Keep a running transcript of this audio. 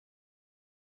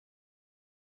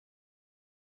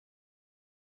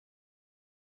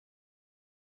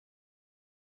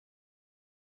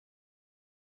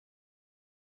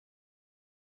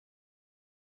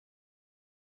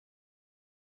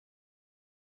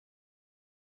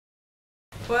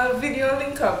Well, Video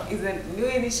Link Up is a new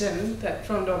edition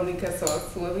from Dominica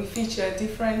Source where we feature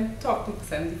different topics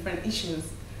and different issues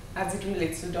as it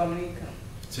relates to Dominica.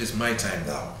 So it's my time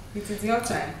now. It is your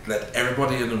time. Let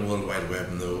everybody in the World Wide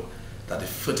Web know that the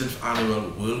 13th annual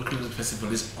World Creole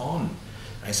Festival is on.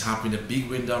 It's happening in a big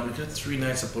way in Dominica, 3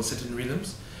 nights of pulsating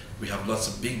rhythms. We have lots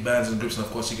of big bands and groups, and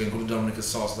of course you can go to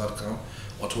DOMINICA-Sauce.com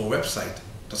or to our website.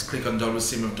 Just click on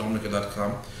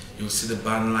wcmfdominica.com. You'll see the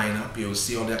band lineup. You'll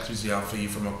see all the activities we have for you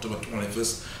from October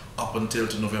 21st up until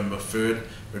to November 3rd,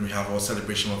 when we have our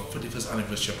celebration of 31st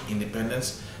anniversary of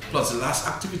independence. Plus the last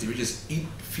activity, which is Eat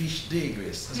Fish Day,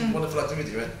 Grace. That's a wonderful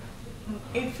activity, right?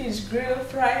 Eat fish, grill,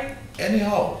 fry.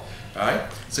 Anyhow,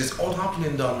 alright? So it's all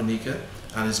happening in Dominica,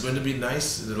 and it's going to be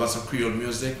nice. There's lots of Creole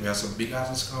music. We have some big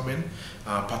artists coming.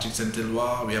 Patrick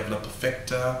Saint-Éloi, we have La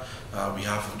Perfecta, we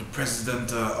have the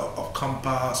president of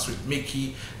Compass with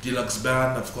Mickey, Deluxe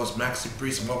Band, of course Maxi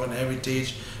Priest, Morgan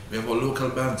Heritage. We have our local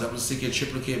bands, WCK,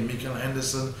 Triple K, Michael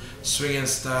Henderson, Swinging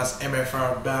Stars,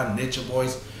 MFR Band, Nature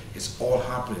Boys. It's all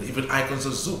happening. Even Icons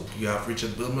of Zouk. You have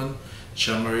Richard Billman,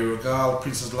 Jean-Marie Regal,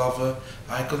 Princess Lover,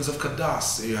 Icons of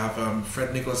Kadas. You have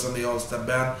Fred Nicholas and the All-Star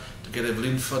Band, together with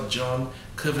Linford John,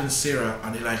 Kevin Sarah,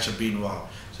 and Elisha Benoit.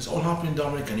 So it's all happening in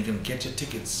Dominica, and you can get your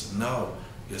tickets now.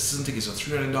 Your season tickets are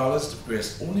 $300. The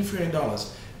price only $300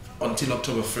 until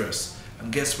October 1st.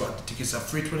 And guess what? The tickets are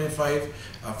 $325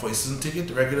 for a season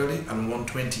ticket regularly and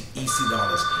 $120 EC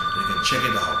dollars. And you can check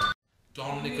it out.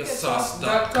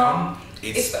 DOMINICA-Sauce.com.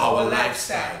 It's our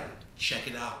lifestyle. Check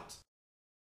it out.